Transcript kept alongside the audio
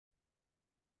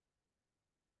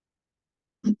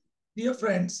Dear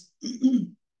friends, we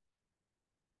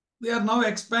are now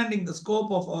expanding the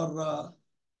scope of our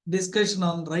discussion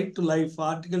on right to life,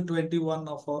 Article 21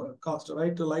 of our Constitution,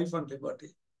 right to life and liberty.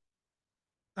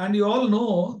 And you all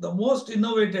know the most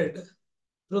innovated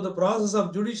through the process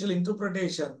of judicial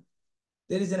interpretation,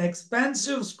 there is an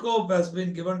expansive scope has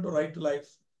been given to right to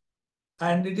life.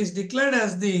 And it is declared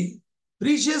as the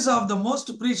precious of the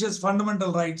most precious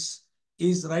fundamental rights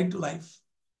is right to life.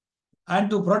 And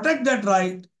to protect that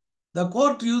right, the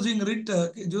court using writ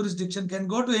jurisdiction can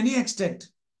go to any extent,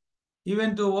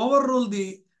 even to overrule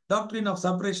the doctrine of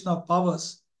separation of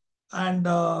powers. And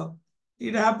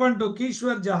it happened to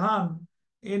Kishwar Jahan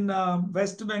in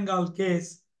West Bengal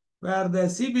case, where the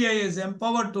CBI is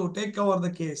empowered to take over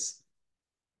the case.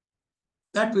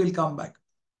 That will come back.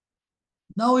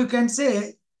 Now you can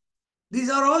say these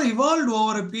are all evolved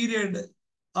over a period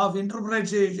of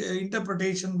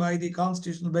interpretation by the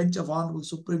Constitutional Bench of Honorable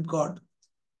Supreme Court.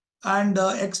 And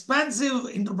expansive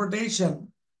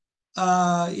interpretation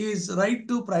is right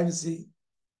to privacy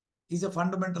is a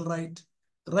fundamental right.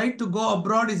 Right to go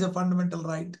abroad is a fundamental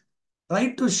right.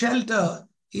 Right to shelter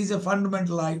is a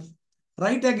fundamental right.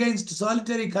 Right against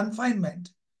solitary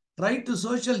confinement. Right to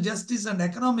social justice and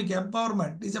economic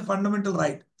empowerment is a fundamental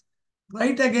right.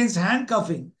 Right against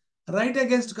handcuffing. Right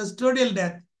against custodial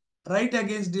death. Right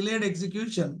against delayed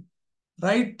execution.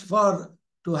 Right for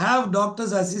to have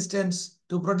doctor's assistance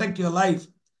to protect your life.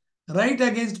 Right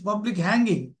against public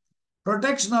hanging.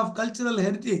 Protection of cultural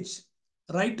heritage.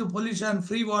 Right to pollution,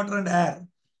 free water and air.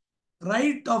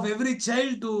 Right of every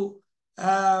child to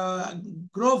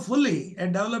grow fully, a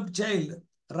developed child.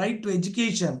 Right to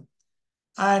education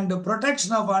and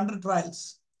protection of under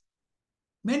trials.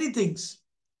 Many things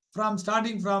from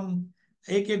starting from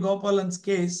A.K. Gopalan's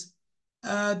case.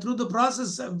 Through the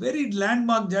process, very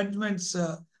landmark judgments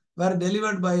were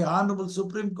delivered by Honorable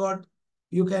Supreme Court.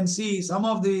 You can see some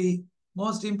of the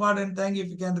most important thing, if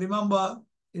you can remember,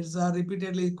 it's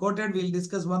repeatedly quoted. We'll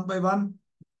discuss one by one.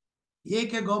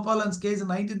 A.K. Gopalan's case in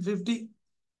 1950.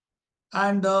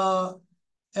 And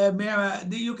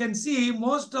you can see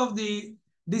most of the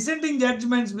dissenting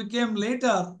judgments became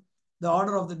later the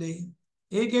order of the day.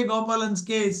 A.K. Gopalan's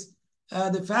case,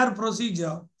 the fair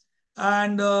procedure,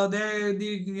 and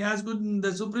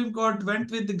the Supreme Court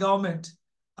went with the government,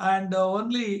 and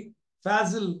only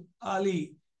Fazil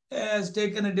Ali has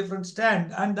taken a different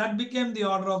stand, and that became the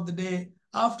order of the day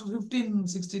after 15,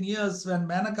 16 years when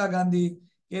Maneka Gandhi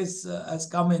case has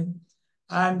come in,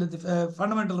 and the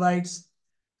fundamental rights,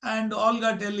 and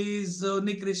Olga Telly's,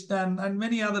 Nick Krishnan, and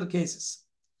many other cases.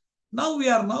 Now we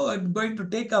are now going to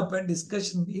take up a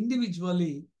discussion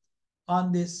individually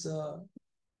on this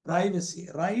privacy,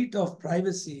 right of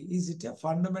privacy. Is it a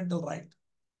fundamental right?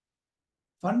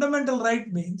 Fundamental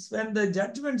right means when the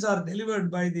judgments are delivered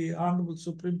by the Honorable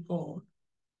Supreme Court,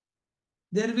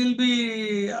 there will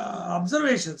be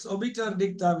observations, obiter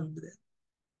dicta will be there.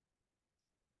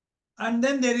 And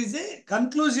then there is a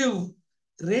conclusive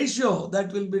ratio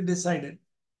that will be decided.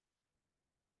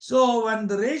 So when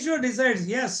the ratio decides,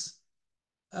 yes,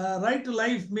 right to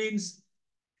life means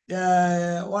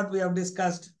what we have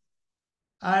discussed.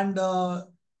 And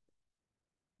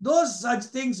those such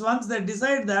things, once they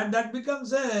decide that, that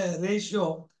becomes a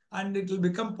ratio and it will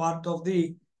become part of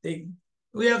the thing.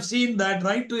 We have seen that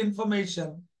right to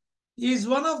information is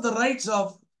one of the rights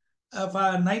of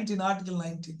Article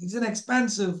 19. It's an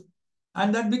expansive,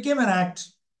 and that became an act.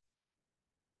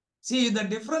 See, the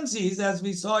difference is, as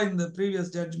we saw in the previous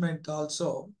judgment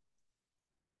also,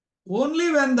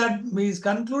 only when that is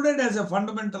concluded as a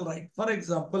fundamental right. For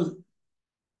example,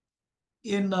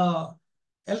 in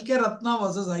L.K. Ratna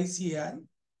versus ICI,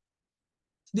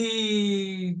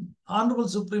 the Honorable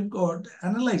Supreme Court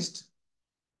analyzed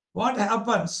what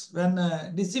happens when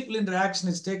disciplinary action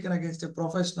is taken against a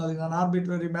professional in an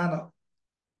arbitrary manner,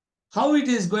 how it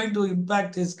is going to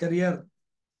impact his career,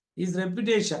 his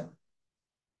reputation.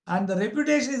 And the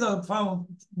reputation is the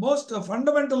most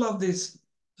fundamental of these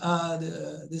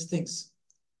things.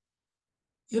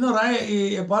 You know,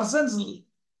 a person's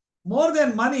more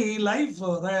than money, life,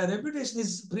 reputation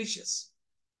is precious.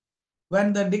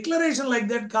 When the declaration like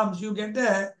that comes, you get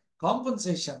a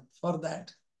compensation for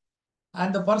that.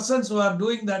 And the persons who are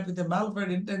doing that with a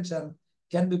malfide intention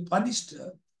can be punished.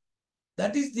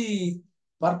 That is the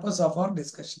purpose of our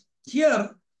discussion.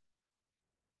 Here,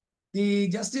 the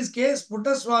Justice case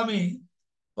PUTTA SWAMY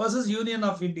versus Union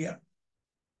of India.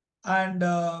 And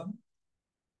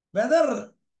whether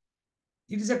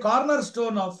it is a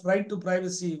cornerstone of right to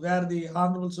privacy, where the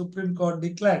Honorable Supreme Court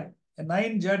declared a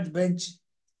 9-judge bench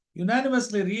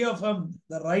unanimously reaffirmed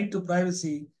the right to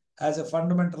privacy as a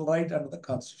fundamental right under the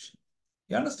Constitution.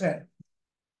 You understand?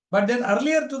 But then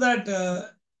earlier to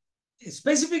that,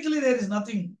 specifically there is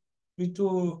nothing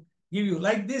to give you.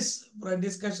 Like this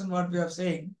discussion what we are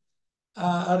saying,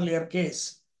 earlier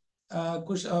case,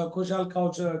 Kunal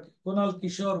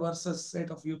Kishore versus state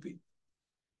of UP.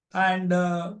 And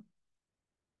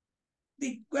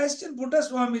the question Putta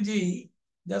Swamiji,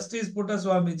 Justice Putta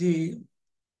Swamiji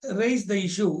raised the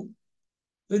issue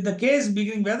with the case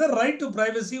beginning whether right to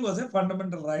privacy was a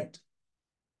fundamental right,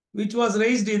 which was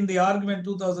raised in the argument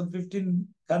 2015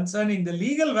 concerning the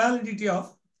legal validity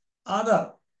of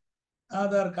Aadhaar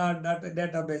card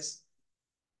database.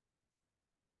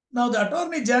 Now, the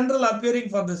Attorney General appearing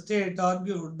for the state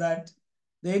argued that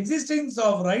the existence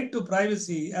of right to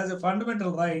privacy as a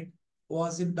fundamental right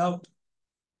was in doubt.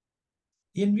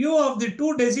 In view of the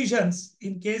two decisions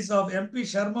in case of MP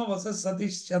Sharma versus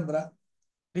Satish Chandra,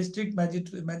 District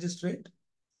Magistrate,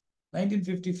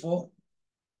 1954,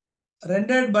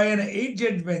 rendered by an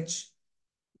 8-judge bench,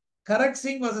 Karak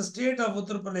Singh was a state of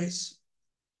Uttar Pradesh,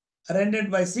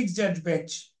 rendered by 6-judge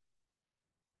bench.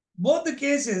 Both the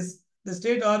cases, the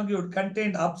state argued,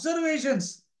 contained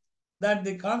observations that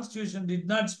the Constitution did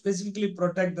not specifically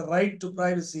protect the right to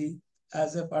privacy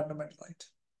as a fundamental right.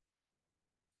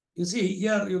 You see,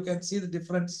 here you can see the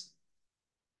difference.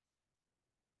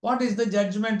 What is the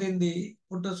judgment in the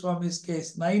Puttaswamy's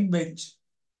case? 9 bench.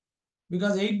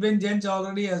 Because 8-bench bench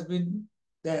already has been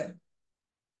there.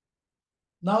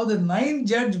 Now the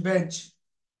 9-judge bench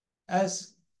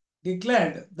has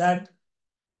declared that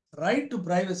right to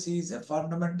privacy is a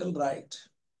fundamental right.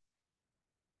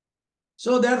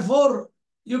 So therefore,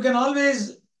 you can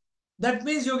always, that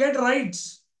means you get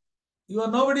rights.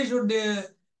 Nobody should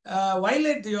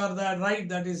violate your that right.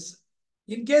 That is,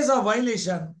 in case of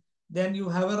violation, then you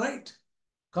have a right.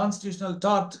 Constitutional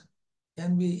tort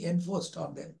can be enforced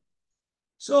on them.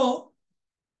 So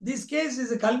this case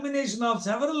is a culmination of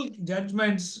several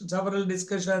judgments, several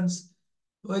discussions,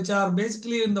 which are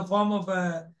basically in the form of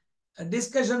a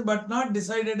discussion but not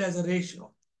decided as a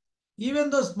ratio. Even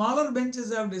though smaller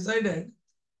benches have decided,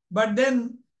 but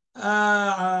then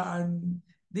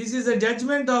this is a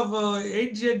judgment of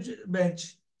 8-judge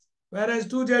bench, whereas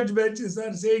 2-judge benches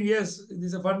are saying, yes, it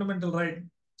is a fundamental right.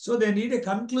 So they need a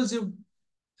conclusive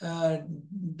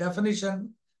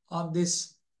definition on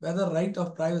this, whether right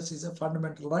of privacy is a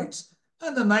fundamental right.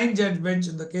 And the 9-judge bench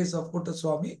in the case of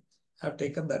Puttaswamy have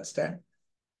taken that stand.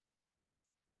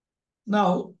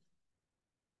 Now,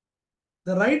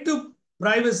 the right to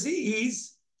privacy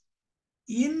is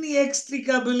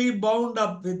inextricably bound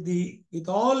up with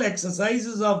all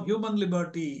exercises of human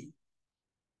liberty,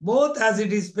 both as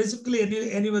it is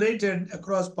specifically enumerated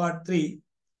across Part 3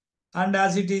 and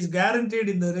as it is guaranteed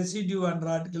in the residue under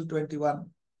Article 21.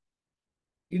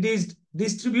 It is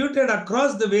distributed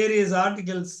across the various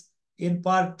articles in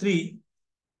Part 3,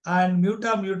 and muta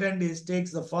mutandis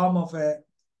takes the form of a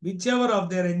whichever of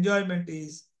their enjoyment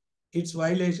is its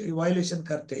violation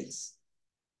curtails.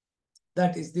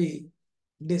 That is the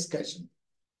discussion.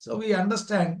 So we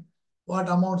understand what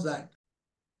amounts that.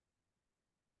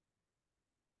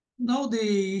 Now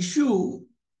the issue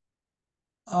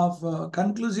of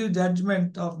conclusive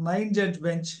judgment of 9-judge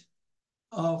bench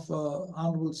of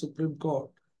Honorable Supreme Court,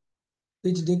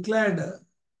 which declared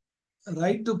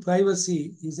right to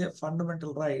privacy is a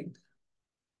fundamental right,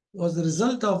 was the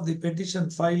result of the petition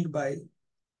filed by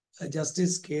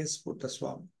Justice K.S.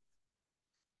 Puttaswamy.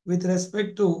 With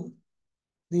respect to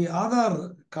the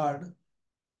Aadhaar card,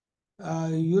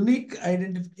 Unique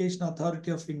Identification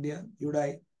Authority of India,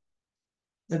 UDAI,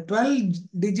 the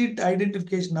 12-digit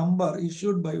identification number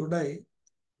issued by UDAI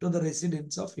to the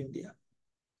residents of India.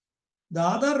 The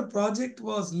Aadhaar project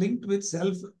was linked with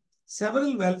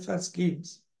several welfare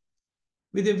schemes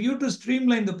with a view to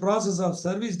streamline the process of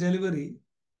service delivery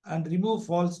and remove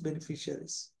false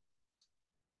beneficiaries.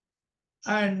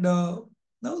 And now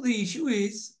the issue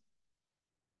is,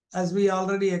 as we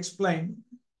already explained,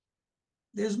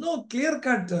 there is no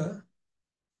clear-cut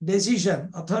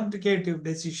decision, authoritative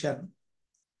decision,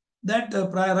 that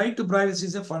right to privacy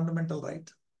is a fundamental right.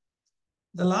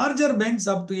 The larger benches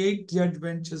up to 8-judge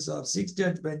benches or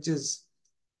 6-judge benches,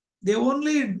 they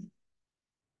only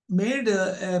made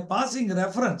a passing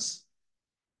reference,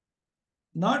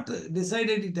 not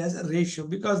decided it as a ratio,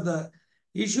 because the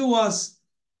issue was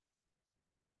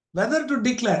whether to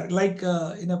declare, like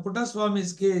in a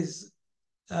Puttaswamy's case,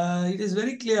 it is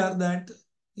very clear that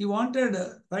he wanted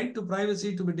right to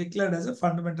privacy to be declared as a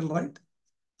fundamental right.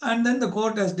 And then the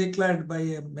court has declared by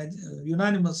a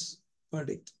unanimous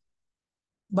verdict.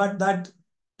 But that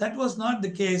was not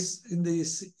the case in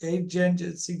these 8-judge,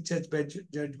 6-judge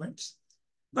judgments.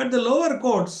 But the lower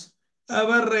courts,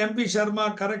 where MP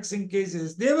Sharma, Karak Singh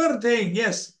cases, they were saying,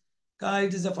 yes,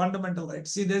 It is a fundamental right.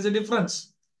 See, there's a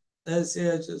difference. The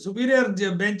superior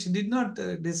bench did not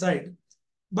decide,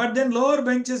 but then lower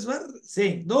benches were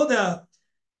saying, though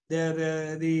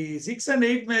the 6 and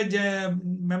 8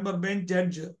 member bench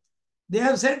judge, they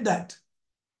have said that,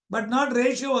 but not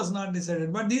ratio was not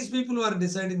decided. But these people were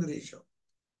deciding the ratio.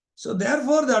 So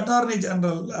therefore, the Attorney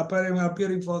General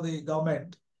appearing for the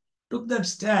government took that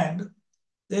stand.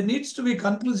 There needs to be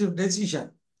conclusive decision.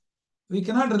 We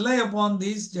cannot rely upon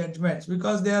these judgments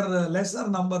because they are lesser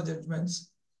number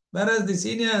judgments, whereas the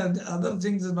senior other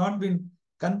things have not been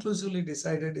conclusively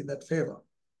decided in that favor.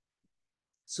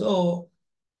 So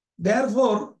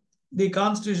therefore, the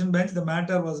Constitution bench, the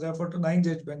matter was referred to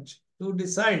 9-judge bench to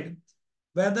decide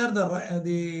whether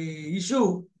the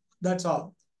issue, that's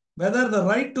all, whether the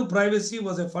right to privacy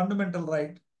was a fundamental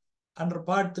right under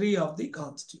Part 3 of the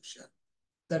Constitution.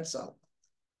 That's all.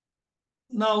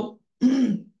 Now,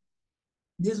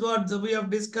 this is what we have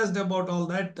discussed about all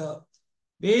that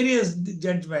various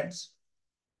judgments.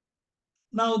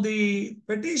 Now, the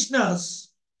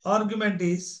petitioner's argument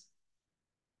is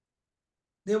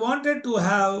they wanted to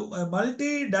have a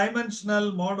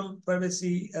multi-dimensional model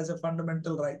privacy as a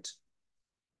fundamental right,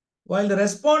 while the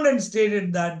respondent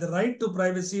stated that the right to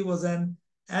privacy was an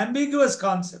ambiguous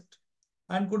concept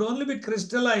and could only be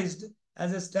crystallized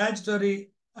as a statutory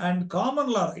and common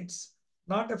law rights,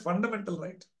 not a fundamental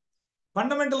right.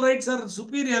 Fundamental rights are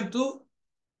superior to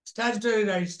statutory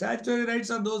rights. Statutory rights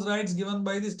are those rights given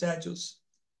by the statutes.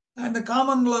 And the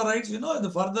common law rights,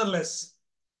 the further less.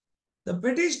 The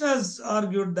petitioners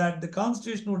argued that the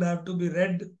Constitution would have to be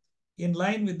read in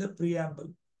line with the preamble,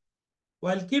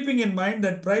 while keeping in mind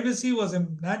that privacy was a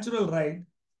natural right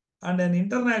and an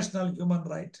international human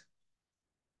right.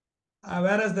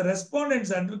 Whereas the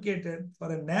respondents advocated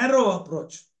for a narrow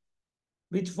approach,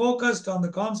 which focused on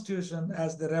the Constitution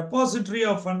as the repository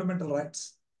of fundamental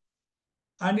rights.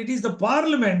 And it is the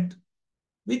Parliament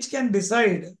which can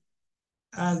decide,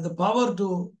 as the power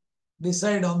to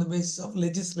decide on the basis of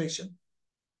legislation.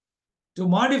 To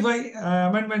modify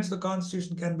amendments to the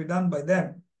Constitution can be done by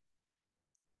them.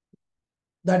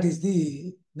 That is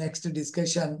the next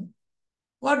discussion.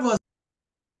 What was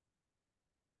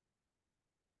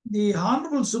the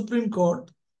Honorable Supreme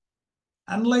Court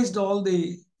analyzed all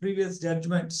the previous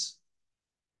judgments,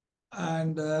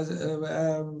 and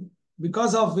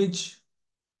because of which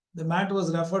the matter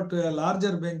was referred to a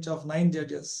larger bench of 9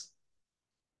 judges.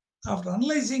 After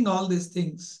analyzing all these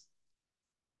things,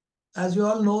 as you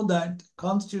all know that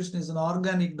Constitution is an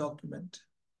organic document.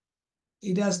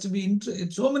 It has to be,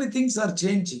 so many things are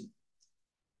changing.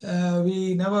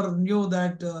 We never knew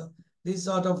that this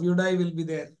sort of UDI will be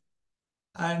there.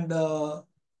 And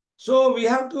so we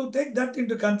have to take that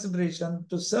into consideration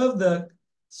to serve the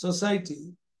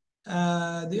society.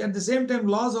 At the same time,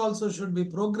 laws also should be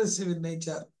progressive in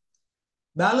nature,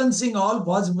 balancing all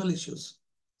possible issues.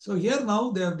 So here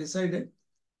now they have decided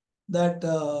that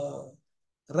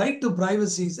right to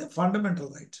privacy is a fundamental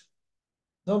right.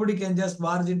 Nobody can just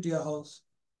barge into your house.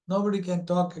 Nobody can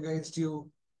talk against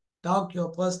you, talk your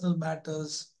personal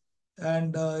matters,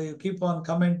 and you keep on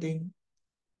commenting.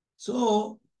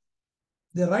 So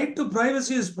the right to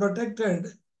privacy is protected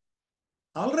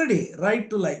already, right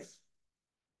to life,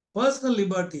 personal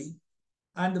liberty,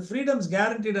 and the freedoms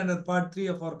guaranteed under Part 3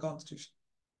 of our Constitution.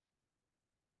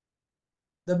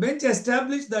 The bench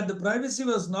established that the privacy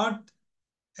was not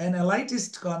an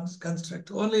elitist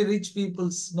construct, only rich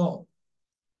people's know.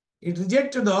 It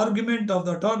rejected the argument of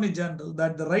the Attorney General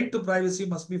that the right to privacy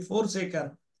must be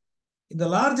forsaken in the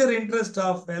larger interest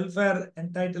of welfare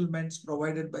entitlements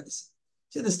provided by the state.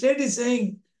 See, the state is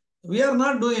saying, we are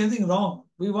not doing anything wrong.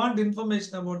 We want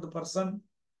information about the person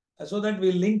so that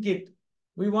we link it.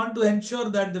 We want to ensure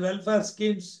that the welfare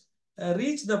schemes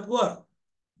reach the poor,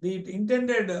 the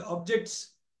intended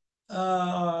objects.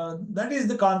 That is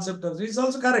the concept of it. It's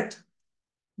also correct.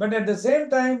 But at the same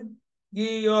time,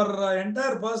 your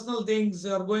entire personal things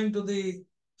are going to the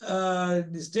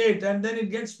state, and then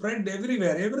it gets spread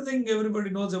everywhere. Everything everybody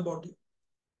knows about you.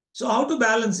 So how to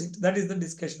balance it? That is the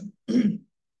discussion.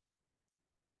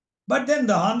 But then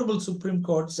the Honorable Supreme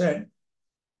Court said,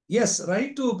 yes,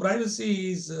 right to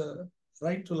privacy is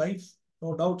right to life,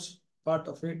 no doubts, part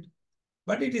of it.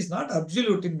 But it is not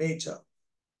absolute in nature.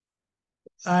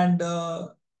 And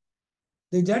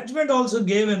the judgment also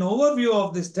gave an overview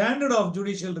of the standard of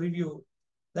judicial review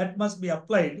that must be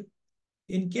applied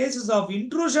in cases of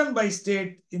intrusion by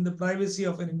state in the privacy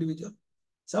of an individual.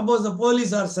 Suppose the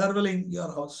police are surveilling your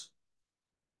house.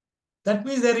 That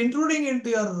means they're intruding into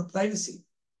your privacy.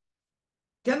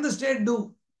 Can the state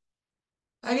do?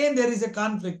 Again, there is a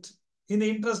conflict in the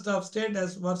interest of state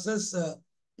as versus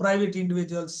private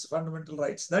individuals' fundamental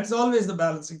rights. That's always the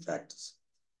balancing factors.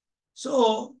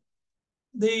 So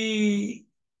the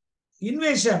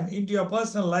invasion into your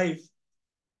personal life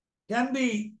can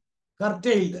be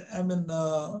curtailed. I mean,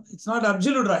 it's not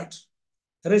absolute right.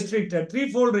 Restricted.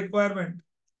 Threefold requirement.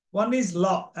 One is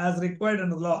law, as required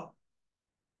under law,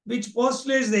 which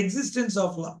postulates the existence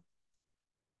of law.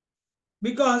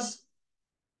 Because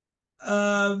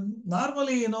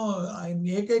normally, in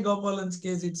A.K. Gopalan's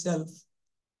case itself,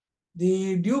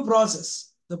 the due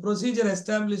process, the procedure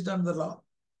established under the law,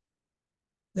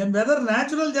 then whether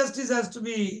natural justice has to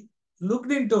be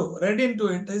looked into, read into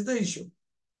it is the issue.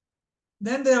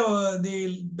 Then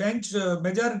the bench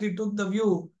majority took the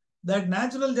view that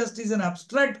natural justice is an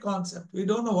abstract concept. We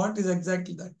don't know what is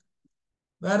exactly that.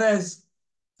 Whereas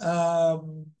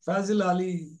Fazil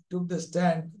Ali took the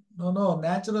stand. No,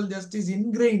 natural justice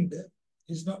ingrained.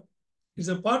 It's not. It's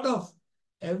a part of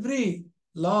every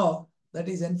law that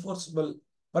is enforceable,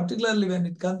 particularly when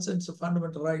it concerns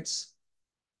fundamental rights.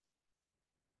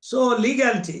 So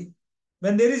legality,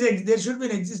 when there should be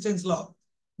an existence law,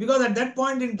 because at that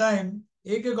point in time,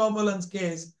 A.K. Gopalan's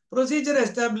case, procedure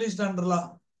established under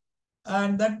law,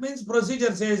 and that means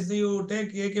procedure says you take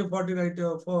AK-40 right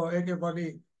for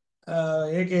AK-40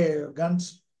 AK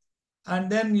guns, and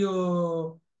then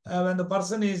you when the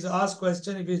person is asked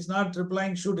question, if he's not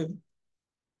replying, shoot him.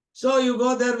 So you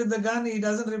go there with the gun, he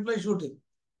doesn't reply, shoot him.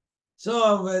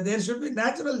 So there should be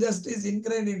natural justice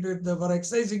ingrained into it for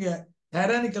exercising a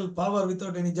tyrannical power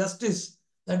without any justice.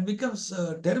 That becomes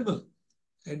terrible.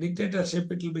 A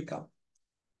dictatorship it will become.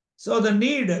 So the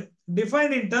need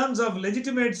defined in terms of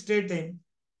legitimate state aim.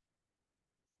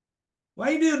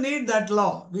 Why do you need that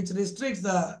law which restricts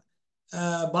the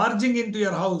barging into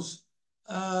your house,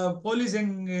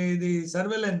 policing the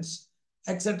surveillance,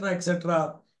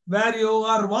 etc., where you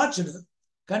are watched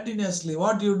continuously,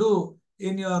 what you do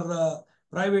in your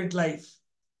private life,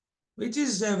 which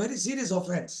is a very serious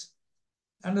offense.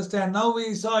 Understand? Now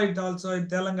we saw it also in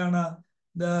Telangana.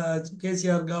 The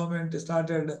KCR government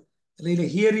started really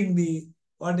hearing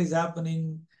what is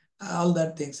happening, all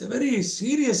that things. Very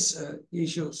serious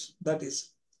issues, that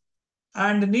is.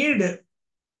 And need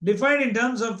defined in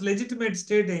terms of legitimate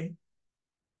state aim.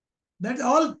 That's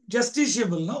all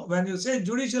justiciable, no? When you say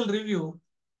judicial review,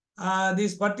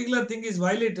 this particular thing is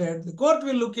violated, the court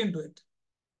will look into it.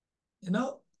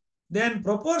 Then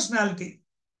proportionality,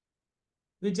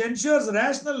 which ensures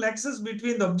rational nexus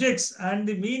between the objects and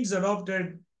the means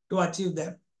adopted to achieve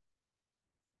them.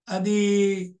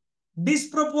 The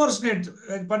disproportionate,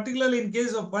 particularly in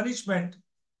case of punishment,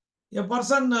 a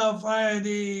person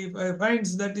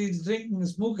finds that he is drinking,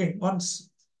 smoking once,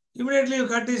 immediately you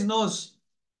cut his nose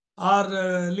or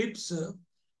lips.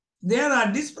 There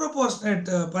are disproportionate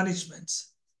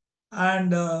punishments.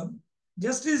 And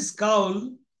Justice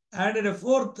Cowell added a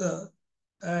fourth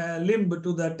limb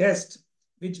to the test,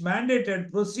 which mandated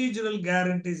procedural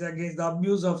guarantees against the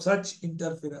abuse of such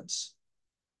interference.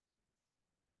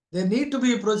 There need to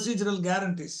be procedural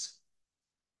guarantees.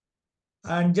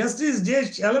 And Justice J.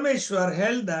 Chalameshwar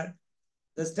held that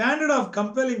the standard of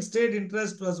compelling state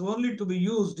interest was only to be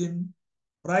used in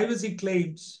privacy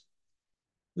claims,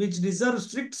 which deserve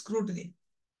strict scrutiny.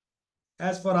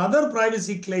 As for other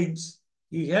privacy claims,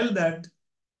 he held that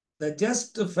the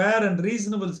just, fair, and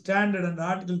reasonable standard under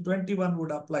Article 21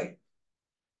 would apply.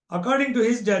 According to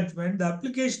his judgment, the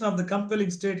application of the compelling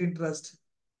state interest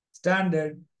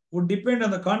standard would depend on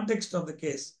the context of the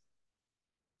case.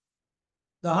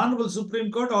 The Honorable Supreme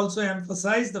Court also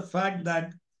emphasized the fact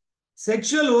that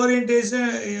sexual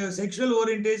orientation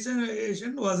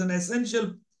was an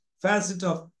essential facet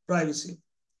of privacy.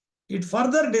 It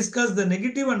further discussed the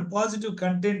negative and positive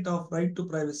content of right to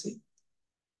privacy,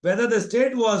 whether the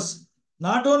state was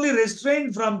not only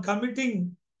restrained from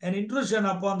committing an intrusion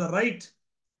upon the right,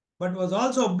 but was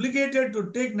also obligated to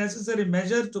take necessary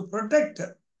measures to protect.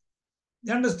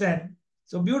 You understand?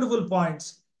 So beautiful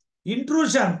points.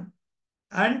 Intrusion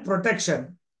and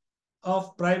protection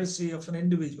of privacy of an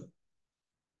individual.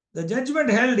 The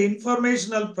judgment held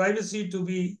informational privacy to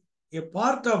be a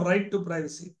part of right to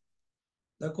privacy.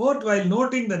 The court, while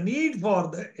noting the need for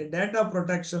the data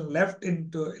protection, left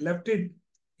it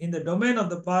in the domain of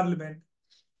the parliament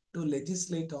to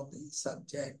legislate on the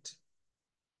subject.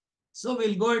 So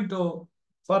we'll go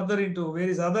further into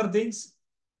various other things.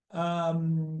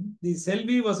 The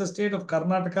Selvi was a state of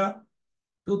Karnataka,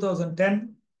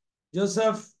 2010.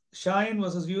 Joseph Shine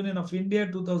versus Union of India,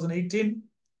 2018.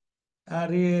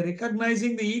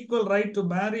 Recognizing the equal right to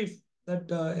marry that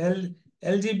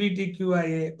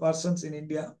LGBTQIA persons in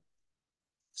India.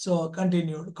 So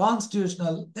continued.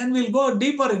 Constitutional. Then we'll go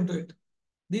deeper into it.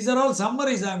 These are all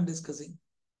summaries I am discussing.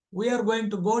 We are going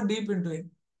to go deep into it.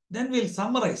 Then we'll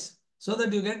summarize so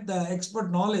that you get the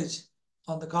expert knowledge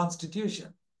on the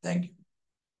Constitution. Thank you.